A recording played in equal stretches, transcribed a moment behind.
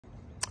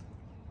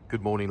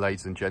Good morning,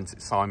 ladies and gents.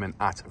 It's Simon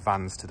at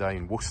Vans Today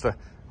in Worcester.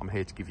 I'm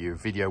here to give you a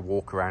video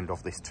walk around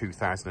of this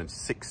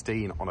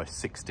 2016 on a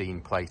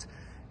 16 plate.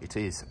 It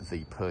is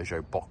the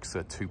Peugeot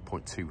Boxer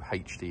 2.2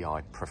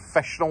 HDI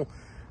Professional.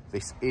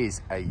 This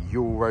is a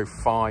Euro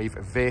 5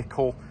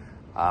 vehicle,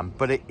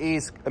 but it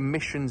is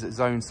emissions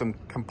zone some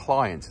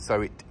compliant.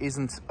 So it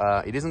isn't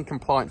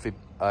compliant for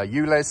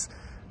ULEZ,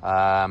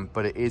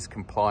 but it is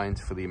compliant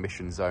for the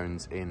emission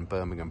zones in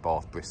Birmingham,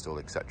 Bath, Bristol,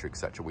 etc,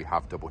 etc. We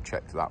have double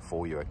checked that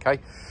for you, okay?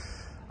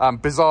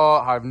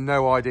 Bizarre, I have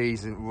no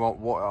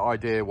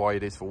idea why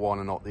it is for one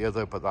and not the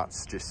other, but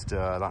that's just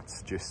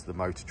the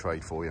motor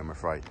trade for you, I'm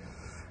afraid.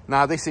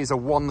 Now, this is a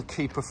one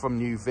keeper from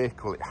new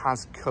vehicle. It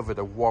has covered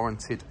a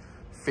warranted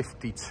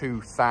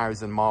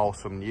 52,000 miles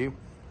from new.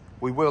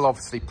 We will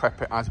obviously prep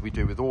it as we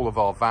do with all of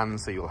our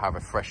vans, so you'll have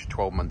a fresh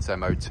 12 months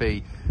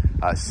MOT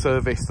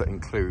service that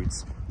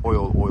includes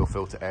oil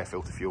filter, air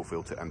filter, fuel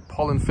filter and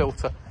pollen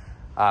filter.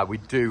 We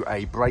do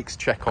a brakes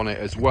check on it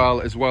as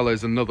well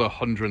as another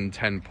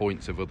 110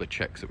 points of other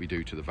checks that we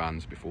do to the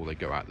vans before they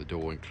go out the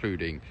door,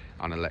 including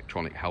an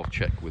electronic health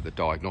check with a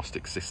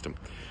diagnostic system.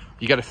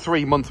 You get a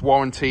 3-month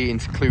warranty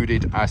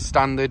included as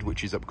standard,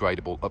 which is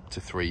upgradable up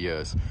to 3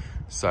 years.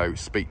 So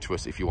speak to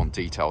us if you want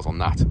details on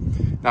that.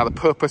 Now, the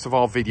purpose of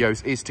our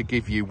videos is to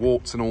give you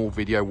warts and all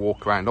video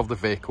walk around of the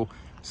vehicle,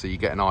 so you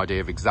get an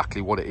idea of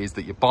exactly what it is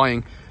that you're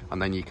buying, and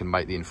then you can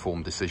make the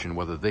informed decision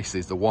whether this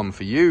is the one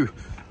for you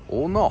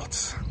or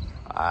not.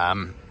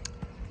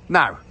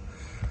 Now,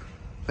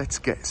 let's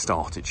get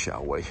started,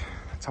 shall we?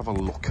 Let's have a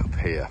look up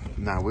here.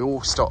 Now, we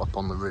all start up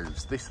on the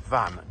roofs. This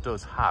van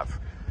does have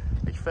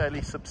a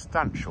fairly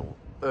substantial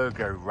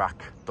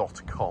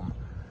ergorack.com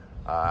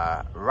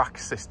rack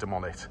system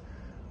on it.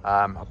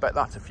 I bet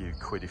that's a few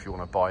quid if you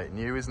want to buy it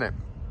new, isn't it?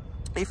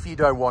 If you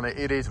don't want it,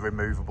 it is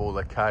removable,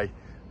 okay?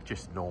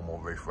 Just normal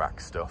roof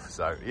rack stuff,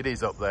 so it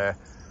is up there.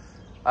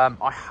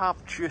 I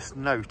have just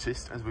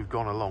noticed as we've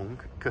gone along,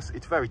 because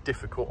it's very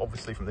difficult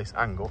obviously from this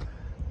angle,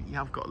 you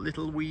have got a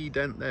little wee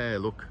dent there,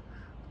 look,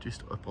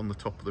 just up on the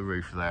top of the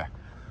roof there.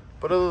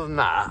 But other than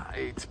that,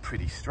 it's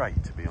pretty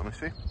straight, to be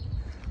honest with you.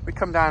 We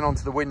come down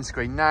onto the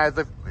windscreen. Now,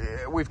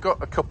 we've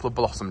got a couple of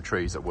blossom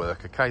trees at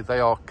work, okay? They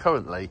are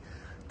currently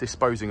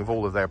disposing of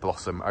all of their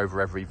blossom over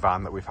every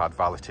van that we've had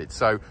valeted.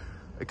 So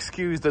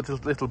excuse the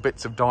little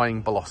bits of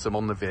dying blossom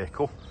on the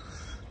vehicle.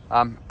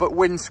 But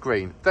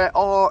windscreen, there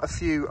are a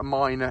few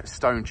minor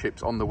stone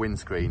chips on the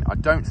windscreen. I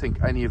don't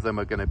think any of them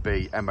are going to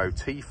be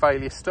MOT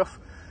failure stuff.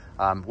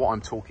 What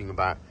I'm talking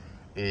about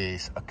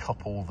is a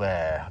couple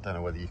there. I don't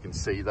know whether you can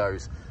see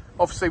those.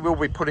 Obviously, we'll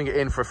be putting it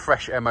in for a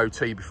fresh MOT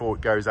before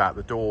it goes out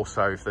the door.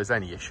 So if there's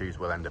any issues,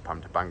 we'll end up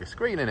having to bang a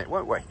screen in it,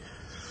 won't we?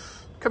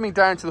 Coming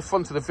down to the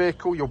front of the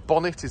vehicle, your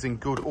bonnet is in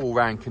good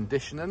all-round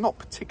condition. They're not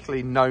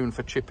particularly known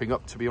for chipping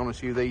up, to be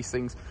honest with you, these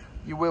things.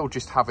 You will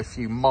just have a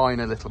few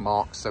minor little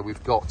marks. So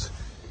we've got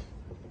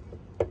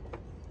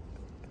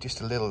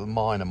just a little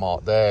minor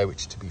mark there,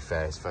 which to be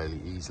fair is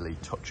fairly easily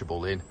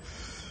touchable in.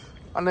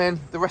 And then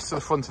the rest of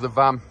the front of the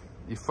van,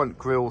 your front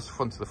grills,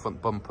 front of the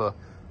front bumper,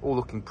 all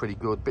looking pretty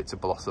good. Bits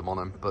of blossom on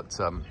them, but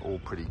all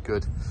pretty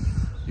good.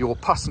 Your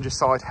passenger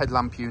side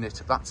headlamp unit,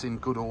 that's in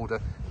good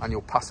order. And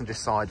your passenger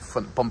side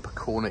front bumper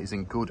corner is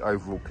in good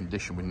overall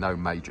condition with no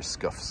major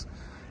scuffs.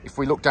 If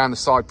we look down the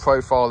side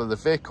profile of the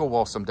vehicle,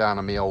 whilst I'm down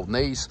on my old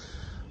knees,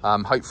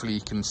 hopefully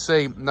you can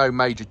see no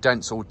major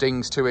dents or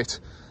dings to it.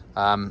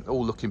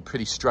 All looking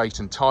pretty straight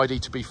and tidy,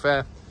 to be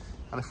fair.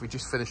 And if we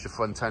just finish the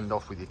front end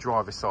off with your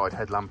driver's side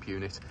headlamp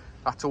unit,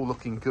 that's all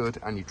looking good.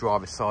 And your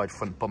driver's side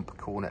front bumper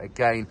corner,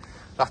 again,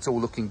 that's all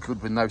looking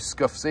good with no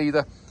scuffs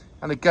either.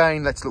 And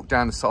again, let's look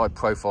down the side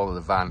profile of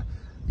the van.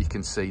 You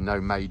can see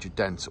no major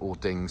dents or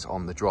dings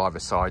on the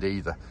driver's side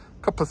either.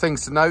 Couple of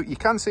things to note, you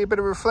can see a bit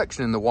of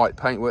reflection in the white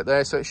paintwork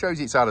there, so it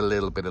shows it's had a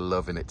little bit of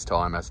love in its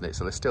time, hasn't it?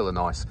 So there's still a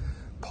nice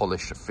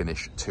polish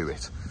finish to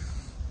it.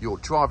 Your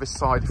driver's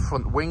side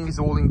front wing is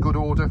all in good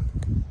order.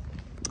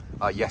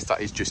 Yes,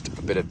 that is just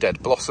a bit of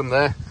dead blossom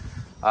there.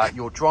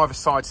 Your driver's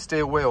side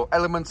steel wheel,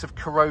 elements of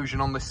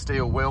corrosion on the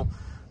steel wheel.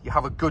 You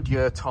have a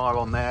Goodyear tyre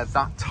on there.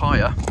 That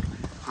tyre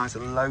has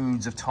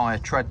loads of tyre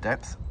tread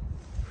depth,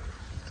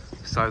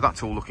 so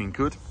that's all looking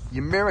good.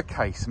 Your mirror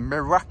case,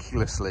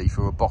 miraculously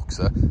for a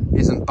Boxer,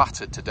 isn't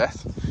battered to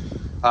death.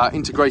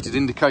 Integrated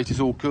indicators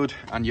all good,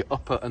 and your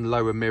upper and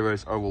lower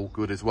mirrors are all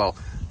good as well.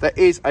 There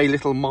is a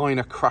little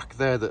minor crack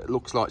there that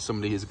looks like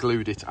somebody has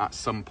glued it at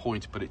some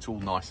point, but it's all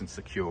nice and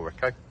secure,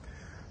 okay?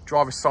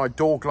 Driver's side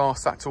door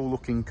glass, that's all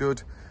looking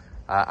good.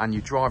 And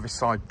your driver's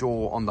side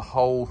door on the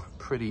whole,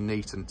 pretty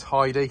neat and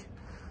tidy.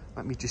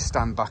 Let me just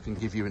stand back and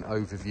give you an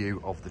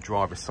overview of the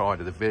driver's side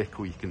of the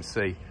vehicle. You can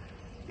see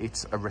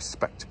it's a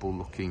respectable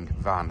looking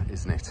van,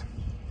 isn't it?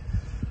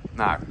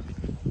 Now,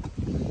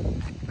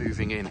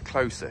 moving in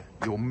closer,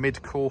 your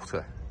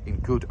mid-quarter in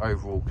good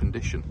overall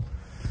condition.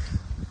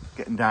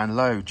 Getting down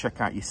low, check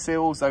out your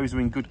sills, those are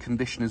in good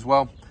condition as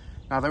well.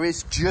 Now, there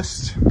is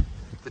just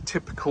the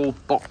typical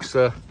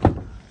Boxer,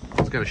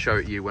 I was going to show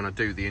it to you when I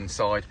do the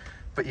inside,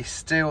 but your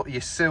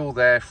sill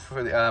there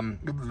for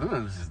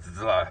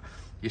the,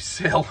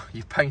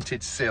 your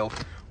painted sill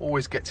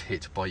always gets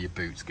hit by your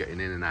boots getting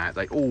in and out.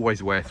 They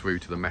always wear through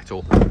to the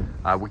metal.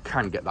 We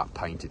can get that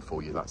painted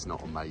for you. That's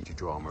not a major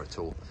drama at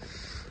all.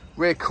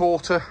 Rear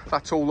quarter,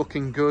 that's all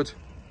looking good.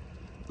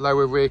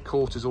 Lower rear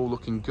quarter's all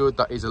looking good.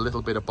 That is a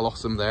little bit of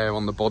blossom there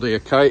on the body,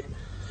 okay.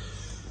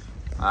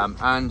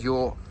 And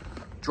your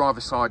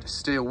driver's side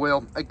steel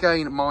wheel,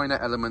 again minor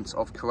elements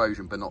of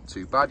corrosion but not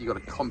too bad. You've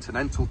got a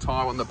Continental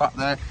tyre on the back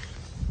there.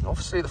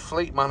 Obviously the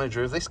fleet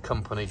manager of this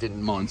company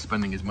didn't mind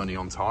spending his money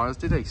on tyres,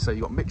 did he? So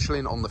you got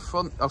Michelin on the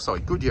front, oh sorry,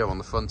 Goodyear on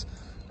the front,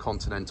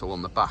 Continental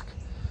on the back.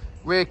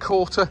 Rear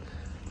quarter,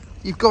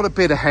 you've got a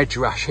bit of hedge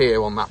rash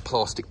here on that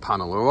plastic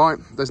panel, all right?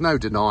 There's no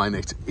denying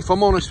it. If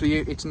I'm honest with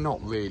you, it's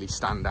not really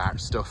standout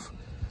stuff,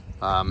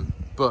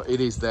 but it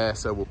is there,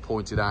 so we'll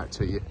point it out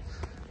to you.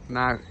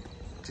 Now,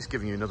 just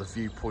giving you another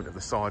viewpoint of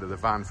the side of the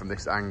van from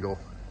this angle.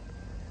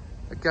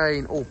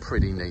 Again, all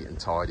pretty neat and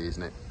tidy,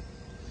 isn't it?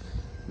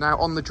 Now,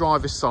 on the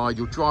driver's side,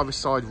 your driver's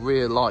side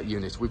rear light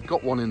unit, we've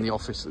got one in the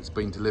office that's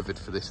been delivered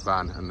for this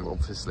van, and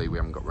obviously we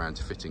haven't got round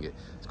to fitting it.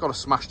 It's got a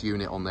smashed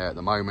unit on there at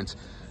the moment.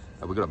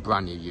 We've got a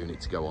brand new unit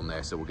to go on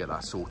there, so we'll get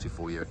that sorted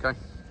for you, okay?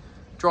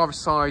 Driver's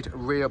side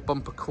rear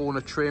bumper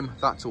corner trim,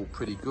 that's all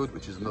pretty good,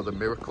 which is another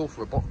miracle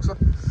for a Boxer.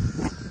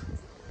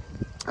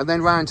 And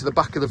then round to the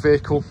back of the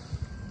vehicle,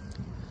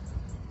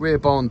 rear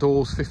barn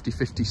doors,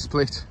 50-50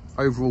 split,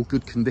 overall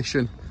good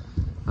condition.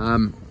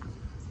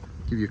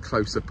 Give you a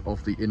close-up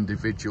of the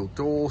individual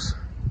doors.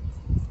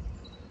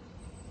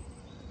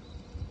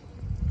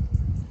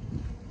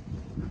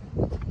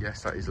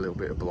 Yes, that is a little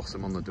bit of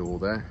blossom on the door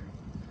there.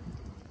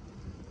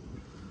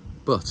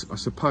 But I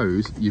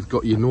suppose you've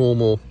got your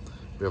normal,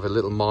 we have a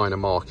little minor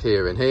mark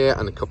here and here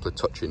and a couple of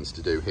touch-ins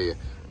to do here.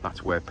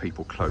 That's where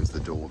people close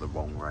the door the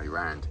wrong way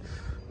round.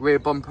 Rear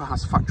bumper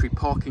has factory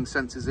parking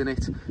sensors in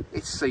it.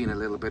 It's seen a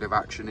little bit of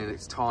action in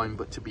its time,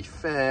 but to be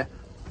fair,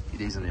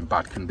 it isn't in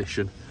bad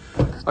condition.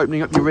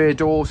 Opening up your rear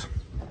doors.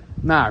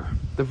 Now,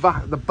 the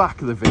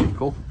back of the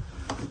vehicle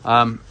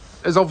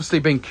has obviously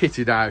been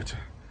kitted out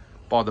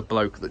by the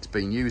bloke that's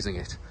been using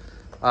it.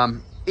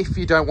 If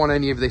you don't want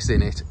any of this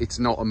in it, it's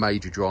not a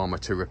major drama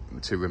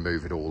to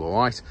remove it all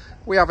right?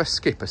 We have a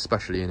skip,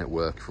 especially in at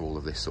work, for all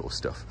of this sort of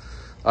stuff.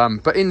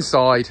 But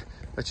inside,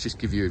 let's just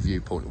give you a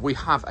viewpoint. We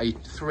have a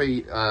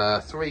three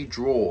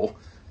drawer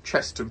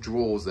chest of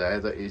drawers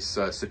there that is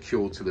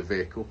secured to the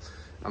vehicle.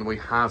 And we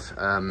have,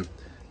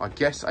 I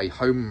guess, a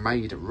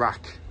homemade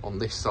rack on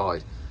this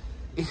side.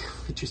 It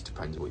just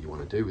depends what you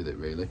want to do with it,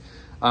 really.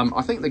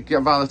 I think the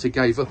valeter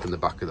gave up in the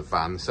back of the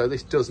van, so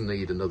this does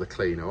need another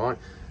clean, all right?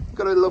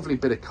 Got a lovely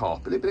bit of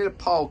carpet, a bit of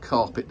pile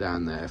carpet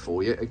down there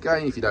for you.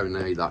 Again, if you don't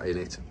need that in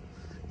it.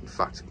 In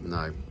fact,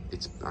 no,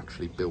 it's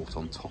actually built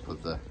on top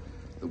of the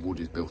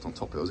wood is built on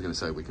top of it. I was going to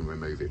say we can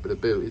remove it, but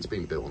it's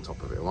been built on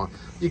top of it, all right?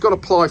 You've got a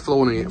ply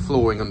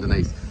flooring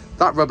underneath.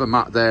 That rubber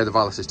mat there, the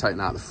valeter's taken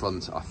out the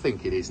front. I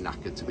think it is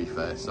knackered, to be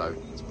fair, so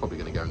it's probably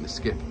going to go in the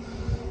skip.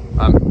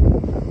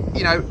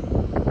 You know,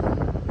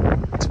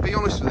 to be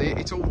honest with you,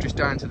 it's all just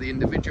down to the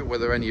individual,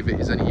 whether any of it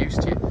is any use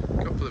to you.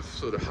 A couple of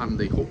sort of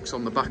handy hooks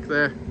on the back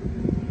there.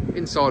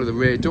 Inside of the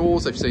rear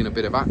doors, they've seen a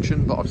bit of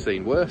action, but I've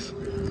seen worse.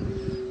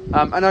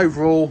 And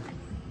overall,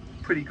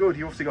 pretty good.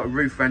 You obviously got a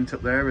roof vent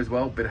up there as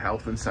well, bit of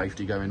health and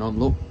safety going on,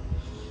 look.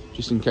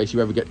 Just in case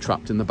you ever get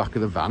trapped in the back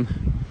of the van.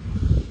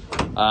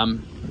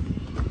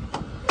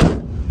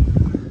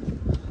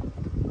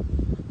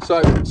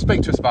 So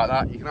speak to us about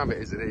that. You can have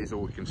it as it is,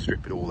 or we can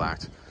strip it all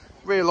out.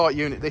 Rear light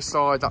unit this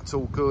side, that's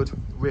all good.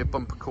 Rear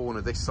bumper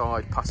corner this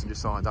side, passenger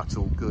side, that's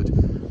all good.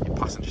 Your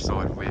passenger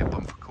side rear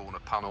bumper corner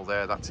panel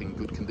there, that's in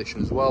good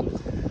condition as well.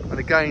 And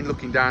again,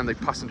 looking down the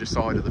passenger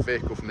side of the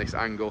vehicle from this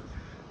angle,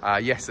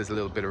 yes, there's a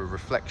little bit of a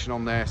reflection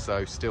on there,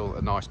 so still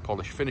a nice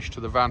polished finish to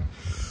the van.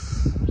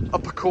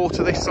 Upper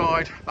quarter this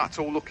side, that's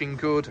all looking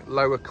good.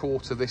 Lower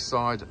quarter this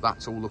side,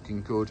 that's all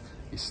looking good.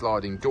 Your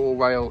sliding door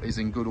rail is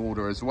in good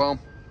order as well.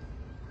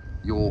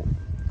 Your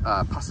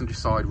passenger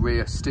side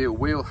rear steel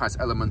wheel has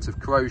elements of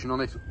corrosion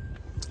on it.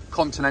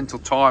 Continental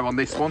tyre on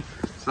this one,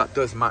 so that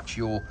does match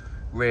your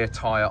rear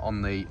tyre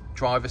on the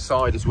driver's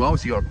side as well.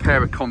 So you've got a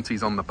pair of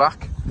Contis on the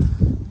back.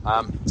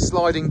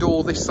 Sliding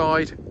door this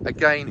side,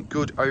 again,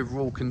 good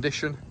overall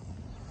condition.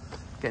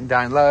 Getting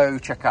down low,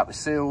 check out the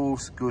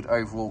sills, good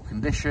overall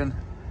condition.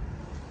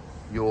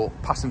 Your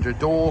passenger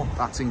door,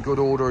 that's in good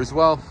order as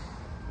well.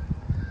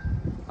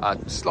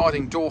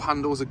 Sliding door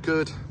handles are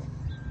good.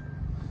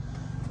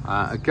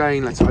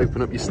 Again, let's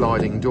open up your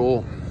sliding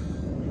door.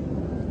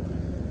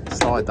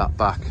 Slide that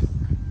back.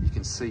 You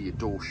can see your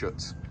door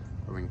shuts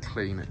are in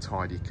clean,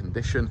 tidy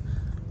condition.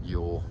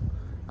 Your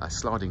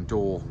sliding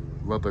door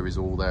rubber is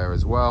all there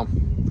as well.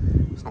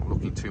 It's not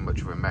looking too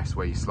much of a mess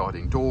where your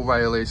sliding door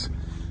rail is.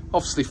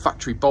 Obviously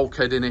factory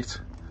bulkhead in it.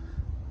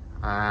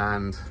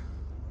 And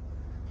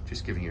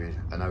just giving you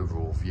an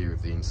overall view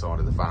of the inside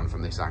of the van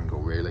from this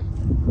angle, really.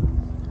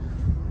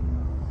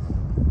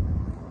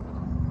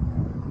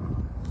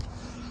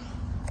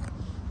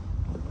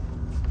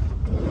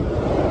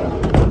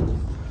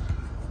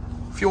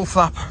 Fuel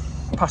flap,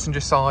 passenger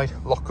side,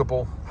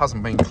 lockable,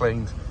 hasn't been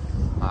cleaned.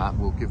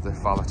 We'll give the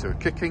valeter a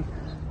kicking.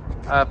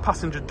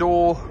 Passenger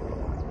door,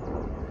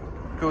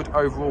 good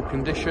overall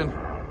condition.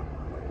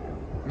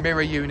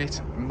 Mirror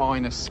unit,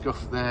 minor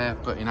scuff there,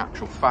 but in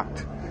actual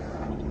fact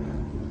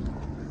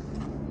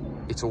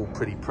it's all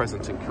pretty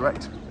present and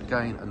correct.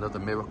 Again, another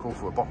miracle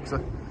for a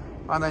Boxer.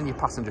 And then your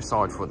passenger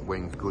side front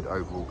wing, good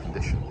overall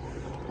condition.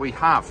 We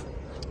have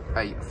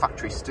a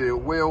factory steel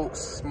wheel,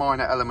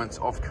 minor elements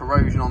of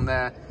corrosion on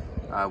there.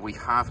 We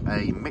have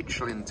a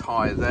Michelin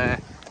tyre there,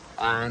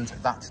 and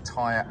that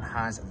tyre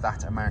has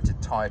that amount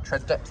of tyre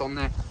tread depth on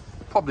there.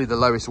 Probably the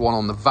lowest one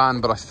on the van,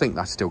 but I think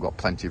that's still got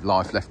plenty of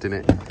life left in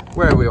it.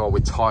 Where we are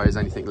with tyres,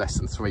 anything less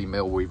than 3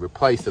 mil, we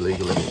replace, the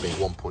legal limit being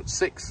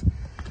 1.6.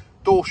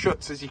 Door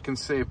shuts, as you can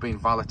see, have been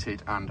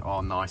valeted and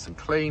are nice and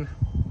clean.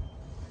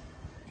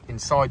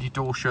 Inside your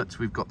door shuts,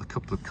 we've got the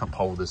couple of cup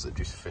holders that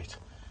just fit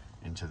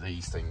into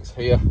these things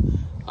here.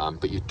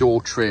 But your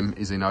door trim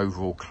is in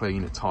overall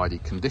clean, tidy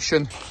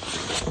condition.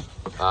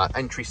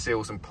 Entry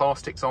seals and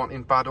plastics aren't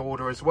in bad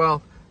order as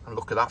well. And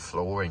look at that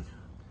flooring.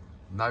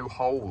 No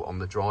hole on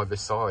the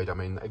driver's side. I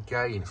mean,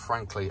 again,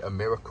 frankly, a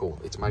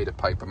miracle. It's made of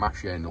paper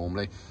mache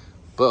normally,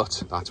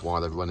 but that's why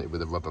they've run it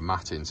with a rubber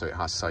mat in, so it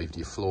has saved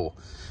your floor.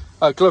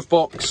 Glove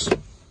box.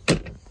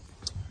 We've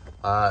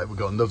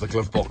got another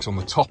glove box on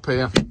the top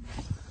here.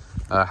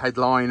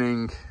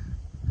 Headlining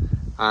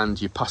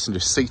and your passenger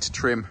seat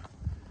trim.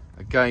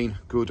 Again,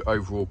 good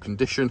overall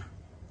condition.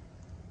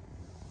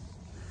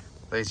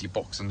 There's your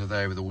box under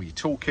there with all your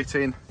toolkit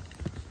in.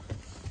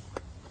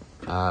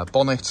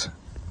 Bonnet.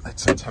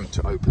 Let's attempt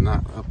to open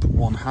that up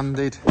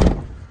one-handed.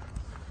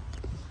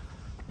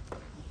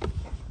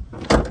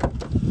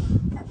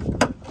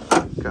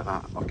 Get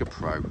that like a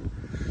pro.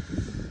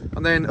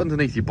 And then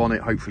underneath your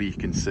bonnet, hopefully you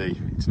can see,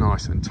 it's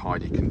nice and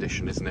tidy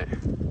condition, isn't it?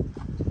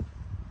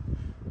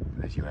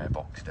 There's your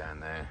airbox down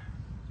there.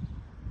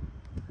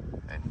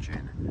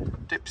 Engine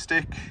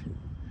dipstick,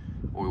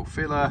 oil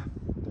filler,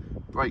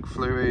 brake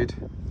fluid,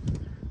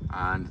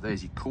 and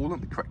there's your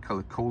coolant, the correct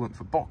colour coolant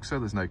for Boxer.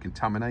 There's no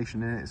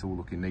contamination in it. It's all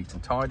looking neat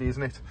and tidy,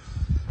 isn't it?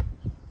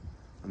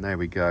 And there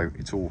we go.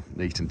 It's all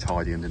neat and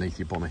tidy underneath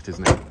your bonnet,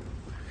 isn't it?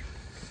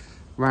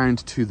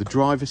 Round to the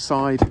driver's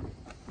side,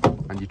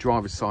 and your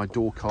driver's side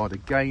door card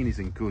again is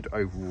in good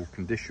overall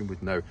condition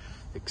with no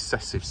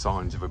excessive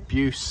signs of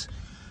abuse.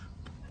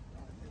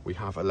 We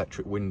have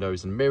electric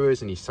windows and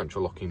mirrors, and your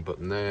central locking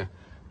button there.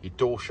 Your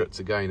door shuts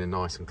again are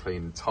nice and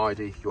clean and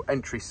tidy. Your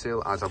entry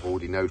sill, as I've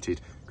already noted,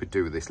 could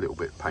do with this little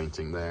bit of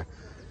painting there.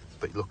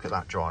 But look at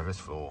that driver's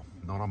floor,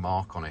 not a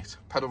mark on it.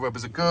 Pedal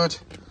rubbers are good.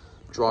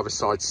 Driver's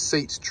side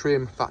seat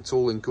trim, that's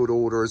all in good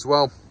order as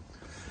well.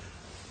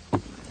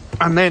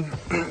 And then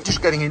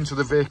just getting into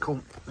the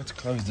vehicle, let's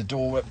close the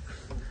door up.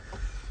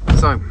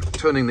 So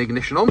turning the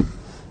ignition on,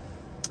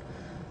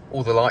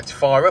 all the lights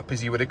fire up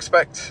as you would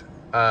expect.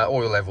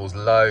 Oil levels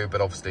low,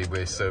 but obviously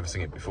we're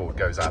servicing it before it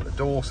goes out the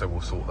door, so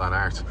we'll sort that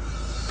out.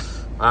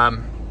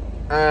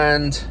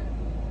 And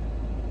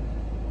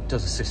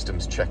does a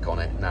systems check on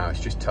it. Now it's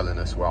just telling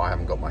us, well, I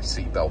haven't got my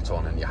seatbelt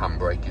on and your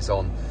handbrake is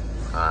on,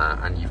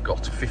 and you've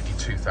got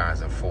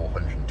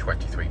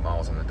 52,423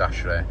 miles on the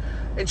dash there.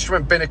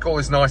 Instrument binnacle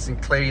is nice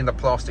and clean, the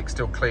plastic's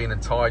still clean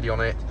and tidy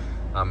on it.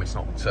 It's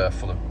not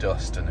full of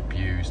dust and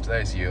abused.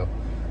 There's your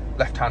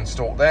left hand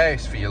stalk there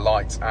is for your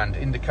lights and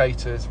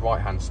indicators,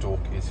 right hand stalk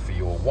is for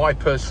your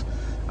wipers,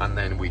 and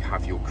then we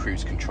have your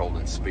cruise control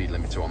and speed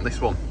limiter on this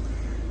one.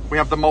 We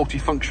have the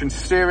multi-function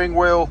steering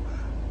wheel,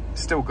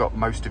 still got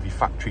most of your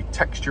factory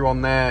texture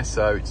on there,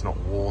 so it's not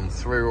worn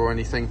through or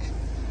anything.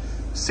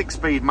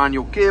 6-speed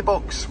manual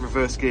gearbox,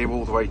 reverse gear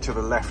all the way to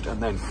the left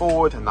and then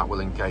forward, and that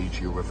will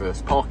engage your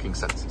reverse parking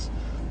sensors.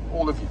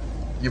 All of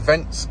your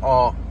vents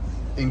are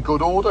in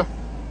good order.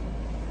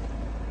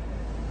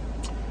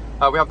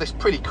 We have this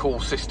pretty cool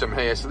system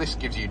here. So this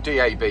gives you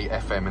DAB,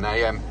 FM and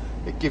AM.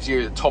 It gives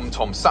you a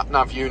TomTom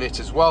sat-nav unit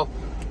as well.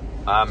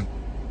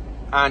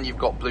 And you've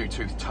got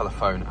Bluetooth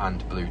telephone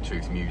and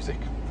Bluetooth music.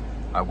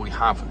 We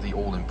have the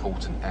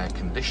all-important air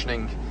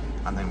conditioning,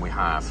 and then we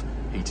have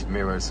heated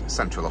mirrors,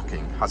 central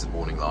locking, hazard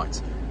warning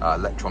lights,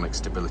 electronic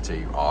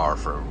stability, R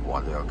for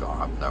what, I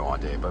have no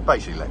idea, but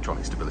basically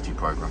electronic stability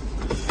program.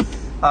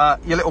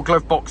 Your little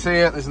glove box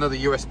here, there's another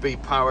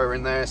USB power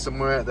in there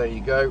somewhere. There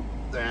you go,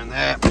 down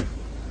there.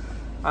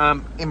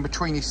 In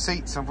between your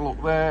seats, have a look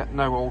there,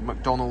 no old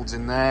McDonald's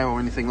in there or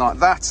anything like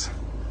that.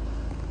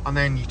 And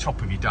then your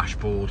top of your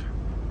dashboard,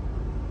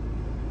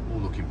 all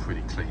looking pretty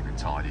clean and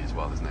tidy as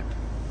well, isn't it?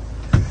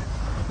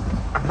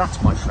 And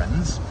that, my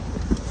friends,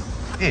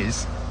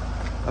 is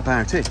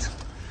about it.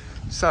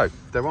 So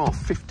there are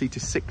 50 to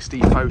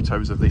 60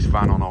 photos of this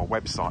van on our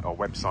website. Our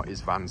website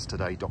is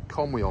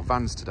vanstoday.com. We are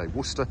Vans Today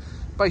Worcester,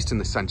 based in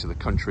the centre of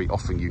the country,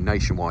 offering you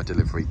nationwide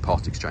delivery,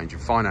 part exchange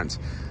and finance.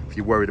 If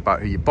you're worried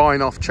about who you're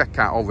buying off, check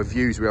out our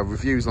reviews. We have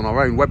reviews on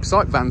our own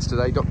website,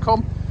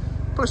 vanstoday.com,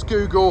 plus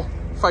Google,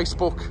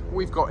 Facebook.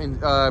 We've got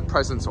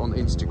presence on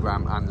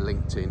Instagram and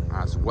LinkedIn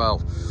as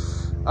well.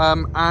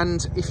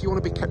 And if you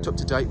want to be kept up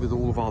to date with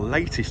all of our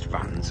latest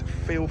vans,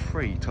 feel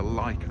free to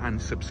like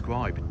and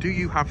subscribe. Do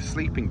you have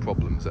sleeping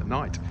problems at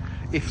night?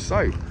 If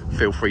so,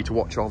 feel free to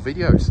watch our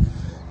videos.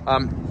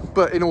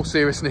 But in all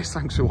seriousness,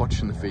 thanks for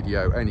watching the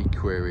video. Any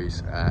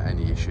queries,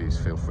 any issues,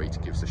 feel free to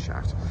give us a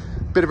shout.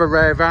 Bit of a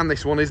rare van,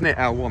 this one, isn't it?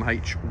 L1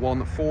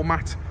 H1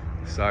 format.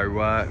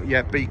 So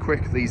yeah, be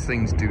quick. These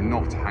things do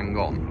not hang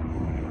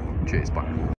on. Cheers, bye.